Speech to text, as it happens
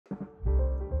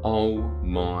Oh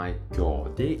my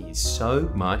God, there is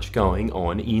so much going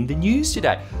on in the news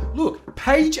today. Look,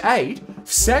 page 8,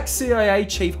 sacked CIA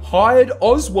chief hired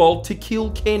Oswald to kill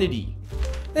Kennedy.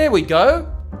 There we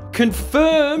go.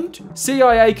 Confirmed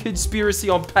CIA conspiracy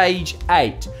on page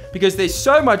 8. Because there's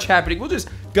so much happening, we'll just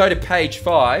go to page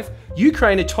 5.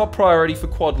 Ukraine a top priority for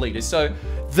Quad leaders. So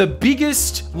the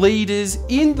biggest leaders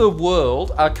in the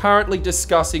world are currently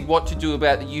discussing what to do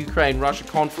about the Ukraine-Russia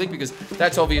conflict, because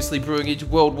that's obviously brewing into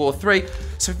World War III.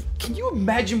 So can you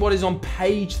imagine what is on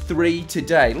page 3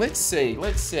 today? Let's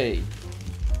see.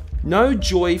 No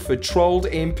joy for trolled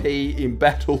MP in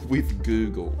battle with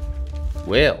Google.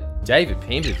 Well, David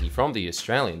Pemberton from The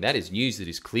Australian, that is news that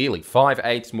is clearly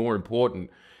 5/8 more important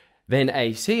than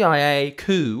a CIA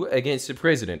coup against the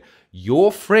president.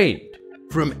 Your friend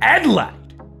from Adelaide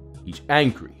is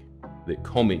angry that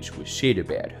comments were said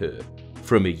about her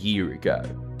from a year ago.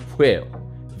 Well,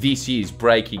 this is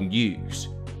breaking news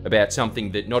about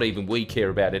something that not even we care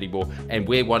about anymore, and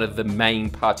we're one of the main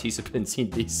participants in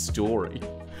this story.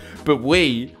 But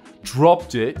we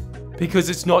dropped it because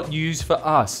it's not news for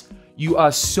us. You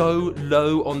are so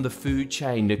low on the food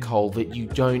chain, Nicole, that you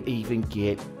don't even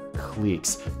get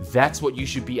clicks. That's what you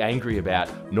should be angry about,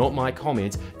 not my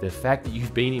comments. The fact that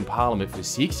you've been in Parliament for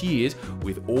 6 years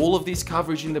with all of this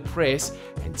coverage in the press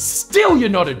and still you're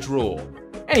not a draw.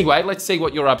 Anyway, let's see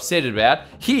what you're upset about.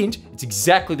 Hint, it's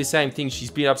exactly the same thing she's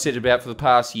been upset about for the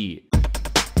past year.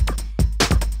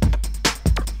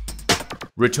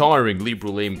 Retiring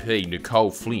Liberal MP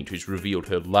Nicole Flint has revealed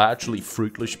her largely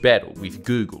fruitless battle with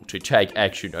Google to take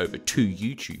action over 2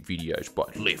 YouTube videos by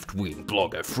left-wing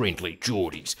blogger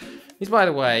Friendlyjordies. This, by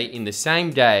the way, in the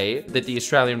same day that The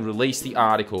Australian released the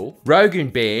article, Rogan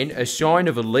ban, a sign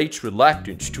of elite's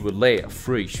reluctance to allow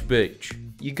free speech.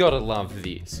 You gotta love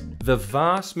this. The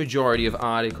vast majority of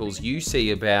articles you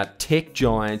see about tech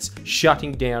giants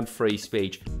shutting down free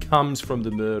speech comes from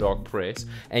the Murdoch Press,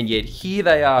 and yet here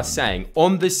they are saying,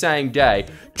 on the same day,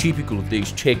 typical of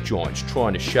these tech giants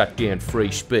trying to shut down free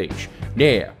speech.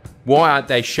 Now, why aren't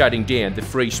they shutting down the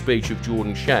free speech of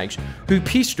Jordan Shanks, who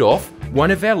pissed off one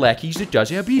of our lackeys that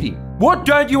does our bidding? What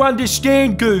don't you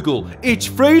understand, Google? It's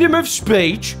freedom of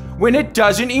speech when it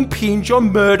doesn't impinge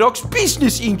on Murdoch's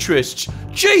business interests.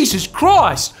 Jesus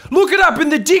Christ, look it up in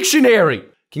the dictionary.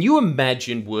 Can you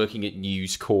imagine working at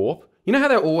News Corp? You know how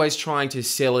they're always trying to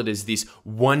sell it as this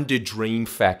wonder dream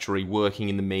factory working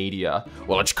in the media?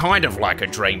 Well, it's kind of like a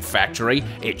dream factory.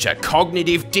 It's a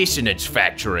cognitive dissonance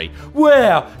factory.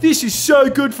 Wow, this is so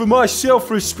good for my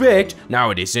self-respect. No,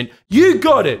 it isn't. You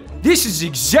got it. This is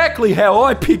exactly how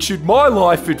I pictured my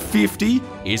life at 50.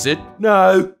 Is it?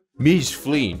 No. Ms.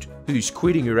 Flint, who's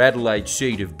quitting her Adelaide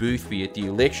seat of Boothby at the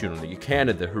election on account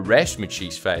of the harassment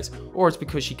she's faced, or it's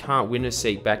because she can't win her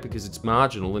seat back because it's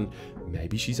marginal and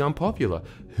maybe she's unpopular.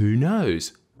 Who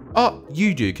knows? Oh,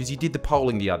 you do, because you did the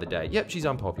polling the other day. Yep, she's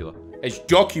unpopular. Has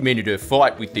documented her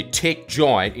fight with the tech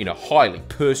giant in a highly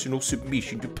personal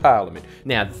submission to Parliament.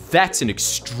 Now that's an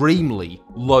extremely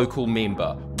local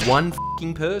member. One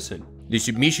f***ing person. The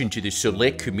submission to the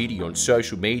Select Committee on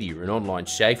Social Media and Online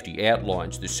Safety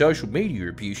outlines the social media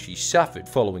abuse she suffered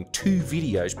following 2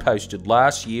 videos posted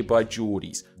last year by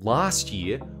Geordies. Last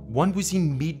year, one was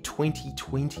in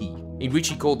mid-2020, in which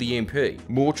he called the MP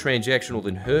more transactional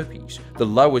than herpes, the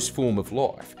lowest form of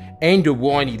life, and a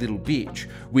whiny little bitch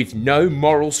with no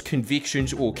morals,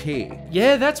 convictions, or care.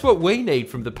 Yeah, that's what we need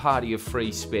from the party of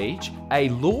free speech. A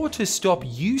law to stop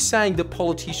you saying that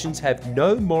politicians have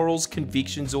no morals,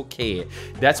 convictions, or care.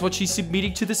 That's what she's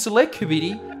submitting to the Select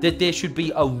Committee, that there should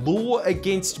be a law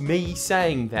against me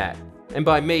saying that. And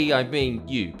by me, I mean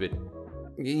you, but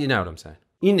you know what I'm saying.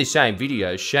 In the same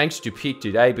video, Shanks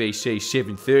depicted ABC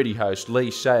 7:30 host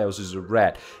Lee Sales as a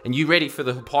rat. And you ready for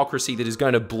the hypocrisy that is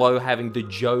going to blow having the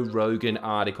Joe Rogan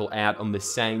article out on the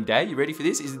same day? You ready for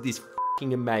this? Isn't this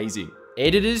f***ing amazing?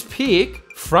 Editor's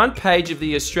pick, front page of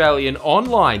The Australian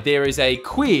online. There is a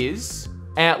quiz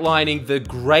outlining the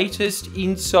greatest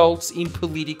insults in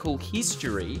political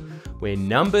history, where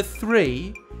number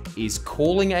 3 is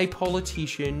calling a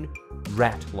politician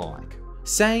rat-like.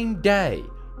 Same day.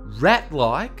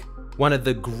 Rat-like, one of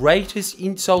the greatest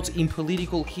insults in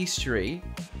political history,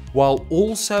 while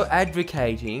also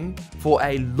advocating for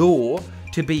a law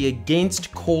to be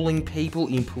against calling people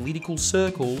in political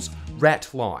circles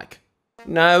rat-like.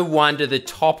 No wonder the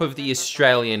top of The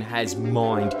Australian has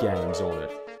mind games on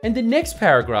it. And the next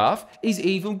paragraph is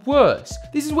even worse.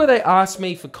 This is where they asked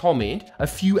me for comment a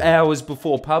few hours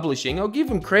before publishing. I'll give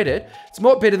them credit. It's a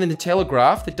lot better than the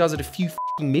Telegraph that does it a few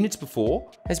minutes before.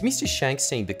 Has Mr. Shanks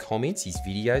seen the comments his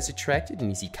videos attracted,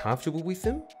 and is he comfortable with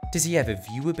them? Does he have a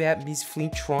view about Ms.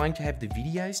 Flint trying to have the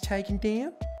videos taken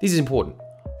down? This is important.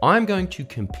 I'm going to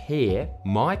compare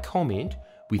my comment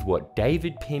with what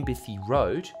David Pemberthy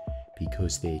wrote,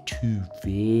 because they're two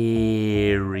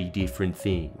very different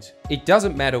things. It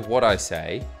doesn't matter what I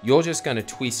say, you're just going to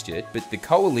twist it, but the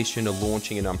coalition are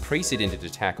launching an unprecedented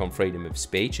attack on freedom of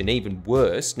speech, and even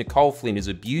worse, Nicole Flynn is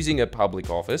abusing her public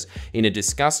office in a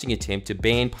disgusting attempt to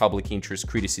ban public interest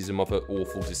criticism of her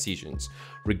awful decisions.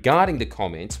 Regarding the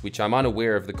comments, which I'm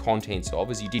unaware of the contents of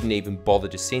as you didn't even bother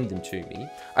to send them to me,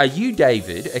 are you,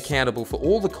 David, accountable for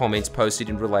all the comments posted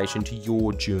in relation to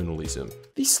your journalism?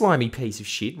 This slimy piece of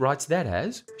shit writes that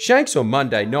as, Shanks on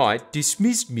Monday night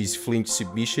dismissed Ms. Flint's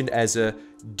submission as a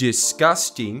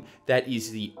disgusting. That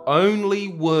is the only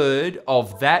word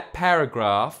of that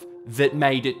paragraph that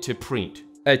made it to print.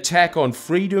 Attack on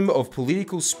freedom of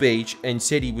political speech, and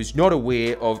said he was not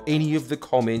aware of any of the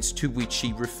comments to which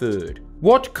she referred.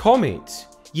 What comments?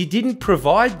 You didn't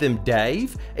provide them,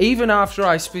 Dave. Even after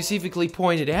I specifically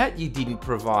pointed out you didn't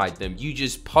provide them. You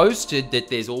just posted that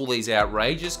there's all these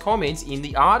outrageous comments in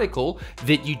the article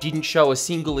that you didn't show a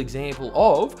single example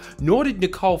of, nor did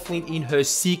Nicole Flint in her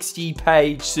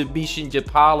 60-page submission to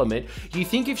Parliament. You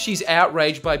think if she's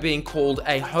outraged by being called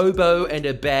a hobo and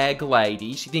a bag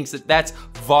lady, she thinks that that's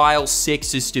vile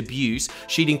sexist abuse,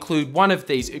 she'd include one of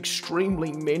these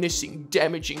extremely menacing,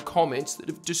 damaging comments that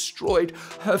have destroyed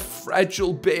her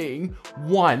fragile being.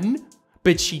 One,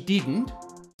 but she didn't.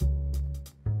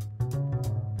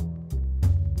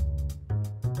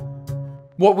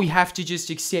 What we have to just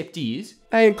accept is,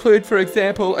 they include, for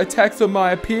example, attacks on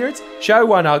my appearance. Show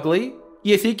one, ugly.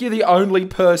 You think you're the only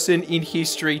person in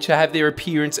history to have their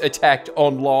appearance attacked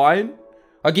online?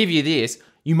 I'll give you this.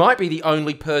 You might be the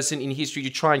only person in history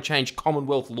to try and change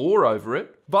Commonwealth law over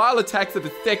it. Vile attacks of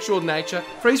a sexual nature.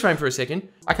 Freeze frame for a second.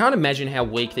 I can't imagine how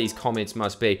weak these comments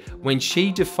must be when she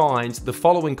defines the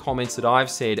following comments that I've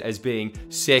said as being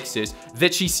sexist,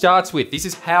 that she starts with, this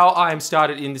is how I am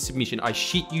started in the submission. I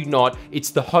shit you not,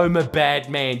 it's the Homer bad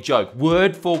man joke,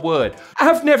 word for word.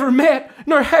 I've never met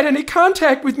nor had any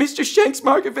contact with Mr. Shanks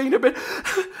Margavina, but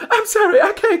I'm sorry,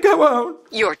 I can't go on.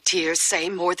 Your tears say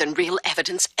more than real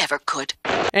evidence ever could.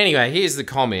 Anyway, here's the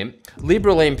comment.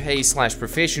 Liberal MP /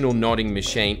 professional nodding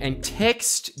machine, and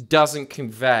text doesn't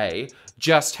convey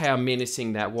just how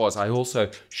menacing that was. I also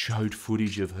showed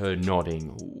footage of her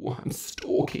nodding. Ooh, I'm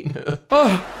stalking her.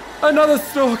 Oh, another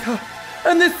stalker.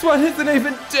 And this one isn't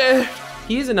even dead.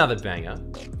 Here's another banger.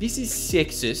 This is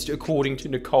sexist according to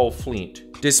Nicole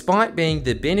Flint. Despite being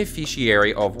the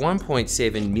beneficiary of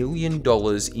 $1.7 million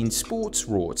in sports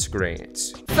rorts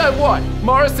grants. So what?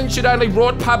 Morrison should only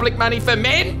rort public money for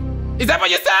men? Is that what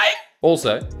you're saying?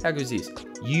 Also, how good is this?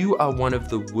 You are one of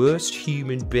the worst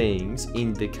human beings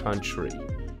in the country.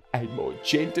 A more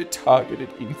gender-targeted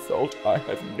insult I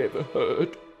have never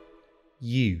heard.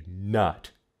 You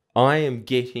nut. I am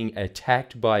getting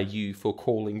attacked by you for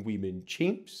calling women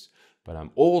chimps, but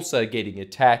I'm also getting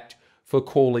attacked for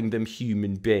calling them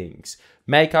human beings.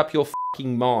 Make up your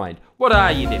fucking mind. What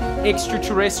are you then?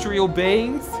 Extraterrestrial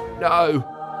beings?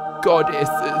 No.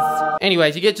 Goddesses.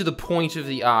 Anyway, to get to the point of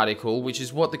the article, which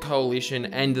is what the Coalition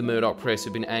and the Murdoch Press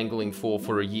have been angling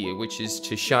for a year, which is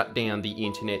to shut down the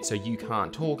internet so you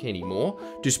can't talk anymore.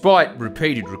 Despite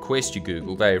repeated requests to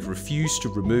Google, they have refused to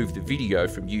remove the video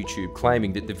from YouTube,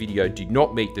 claiming that the video did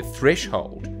not meet the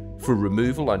threshold for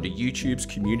removal under YouTube's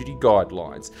community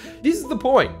guidelines. This is the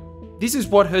point. This is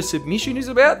what her submission is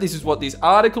about. This is what this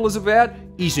article is about.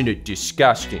 Isn't it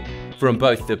disgusting? From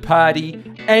both the party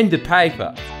and the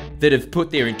paper that have put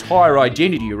their entire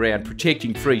identity around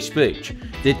protecting free speech,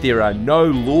 that there are no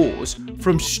laws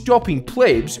from stopping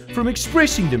plebs from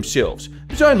expressing themselves.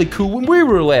 It was only cool when we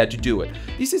were allowed to do it.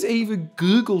 This is even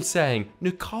Google saying,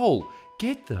 Nicole,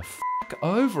 get the fuck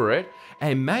over it.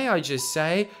 And may I just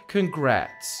say,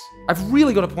 congrats. I've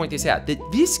really got to point this out, that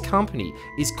this company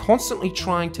is constantly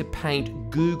trying to paint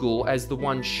Google as the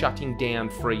one shutting down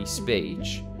free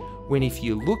speech, when if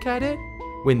you look at it,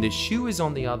 when the shoe is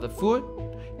on the other foot,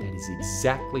 that is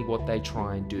exactly what they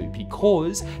try and do,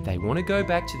 because they want to go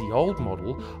back to the old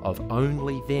model of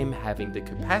only them having the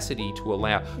capacity to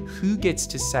allow who gets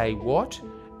to say what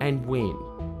and when.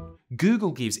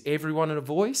 Google gives everyone a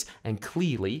voice, and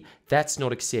clearly that's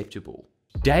not acceptable.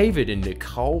 David and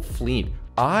Nicole Flint,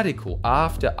 article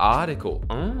after article.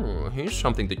 Oh, here's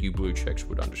something that you blue checks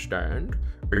would understand.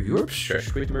 Are you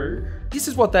obsessed with me? This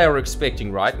is what they were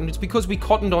expecting, right? And it's because we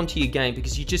cottoned onto your game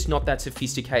because you're just not that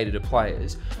sophisticated of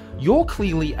players. You're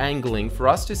clearly angling for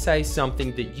us to say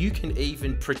something that you can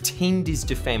even pretend is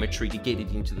defamatory to get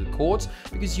it into the courts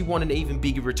because you want an even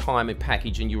bigger retirement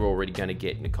package than you're already going to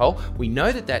get, Nicole. We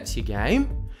know that that's your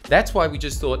game. That's why we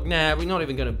just thought, nah, we're not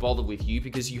even going to bother with you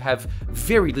because you have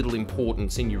very little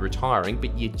importance in your retiring,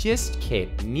 but you just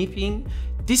kept nipping.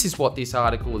 This is what this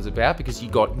article is about because you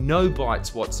got no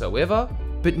bites whatsoever.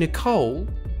 But Nicole,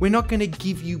 we're not going to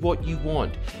give you what you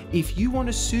want. If you want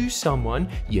to sue someone,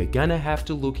 you're going to have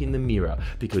to look in the mirror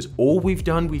because all we've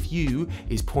done with you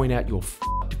is point out your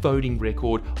voting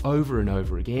record over and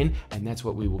over again, and that's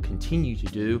what we will continue to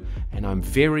do. And I'm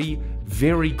very,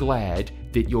 very glad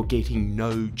that you're getting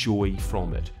no joy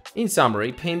from it. In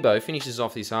summary, Penbo finishes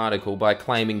off this article by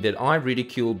claiming that I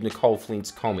ridiculed Nicole Flint's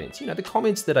comments. You know, the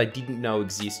comments that I didn't know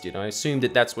existed. I assume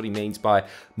that that's what he means by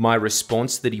my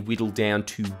response that he whittled down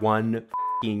to one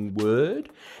word,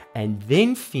 and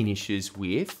then finishes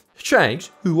with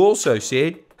Shanks, who also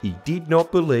said he did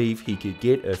not believe he could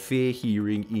get a fair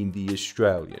hearing in the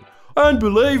Australian.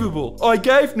 Unbelievable! I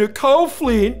gave Nicole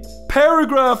Flint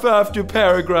paragraph after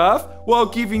paragraph while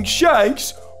giving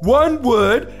Shanks one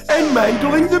word and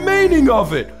mangling the meaning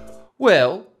of it.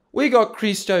 Well, we got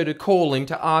Christo to call him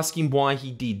to ask him why he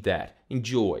did that.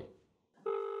 Enjoy.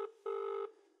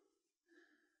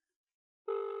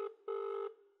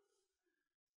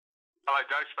 Hello,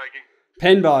 Dave speaking.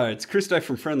 Penbo, it's Christo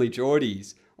from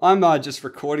Friendlyjordies. I'm just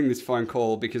recording this phone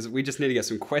call because we just need to get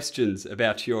some questions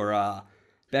about your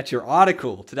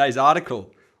article, today's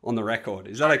article on the record.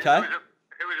 Is that okay? Who is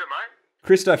it, mate?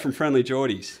 Christo from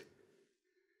Friendlyjordies.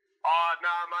 Oh, no,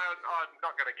 mate, I'm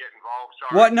not going to get involved,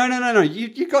 sorry. What? No.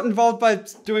 You got involved by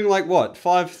doing like what?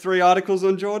 3 articles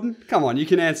on Jordan? Come on, you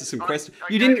can answer some questions.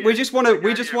 You didn't. We just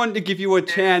wanted to give you a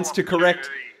chance to correct.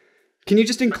 Can you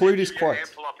just include his quotes?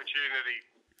 Ample opportunity.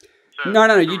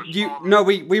 No.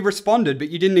 We responded, but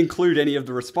you didn't include any of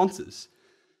the responses.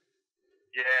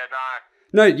 Yeah,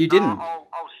 No, you didn't. I'll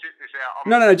sit this out.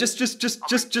 No.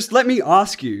 Just let me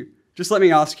ask you. Just let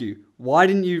me ask you. Why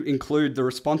didn't you include the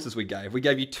responses we gave? We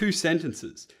gave you 2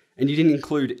 sentences, and you didn't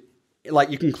include, like,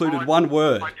 you included one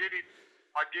word. I did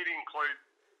include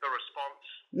the response.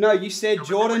 No, you said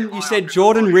Jordan. You said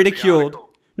Jordan ridiculed.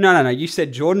 No. You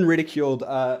said Jordan ridiculed.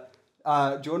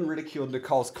 Jordan ridiculed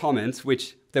Nicole's comments,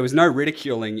 which there was no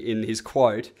ridiculing in his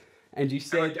quote, and you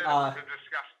said It was a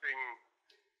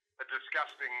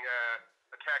disgusting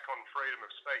attack on freedom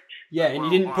of speech. Yeah, and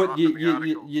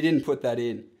you didn't put that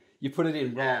in. You put it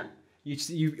in wrong.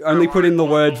 You only put in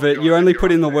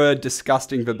the word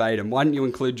disgusting verbatim. Why didn't you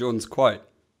include Jordan's quote?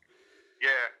 Yeah.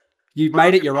 You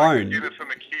made it your own. Get it from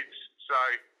the kids. So.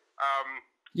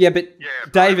 Yeah, but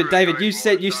David, you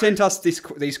sent us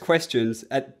these questions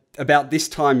at about this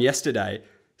time yesterday.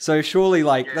 So surely,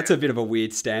 that's a bit of a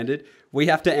weird standard. We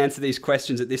have to answer these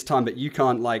questions at this time, but you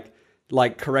can't like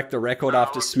correct the record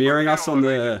after smearing us on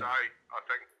the.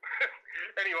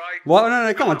 Anyway. What?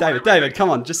 No, come on, David,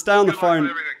 come on, just stay on the phone.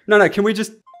 No, can we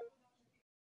just?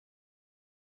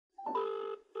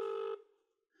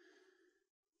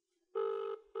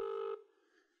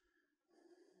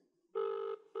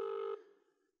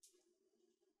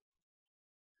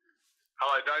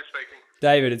 Hello, Dave speaking.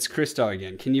 David, it's Christo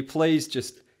again. Can you please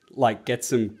just get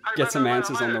some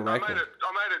answers on the record? I made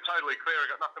it totally clear. I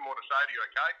got nothing more to say to you.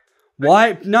 Okay.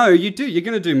 Why? No, you do. You're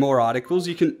going to do more articles.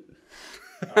 You can.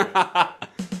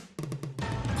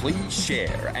 Please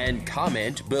share and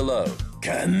comment below.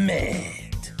 Comment.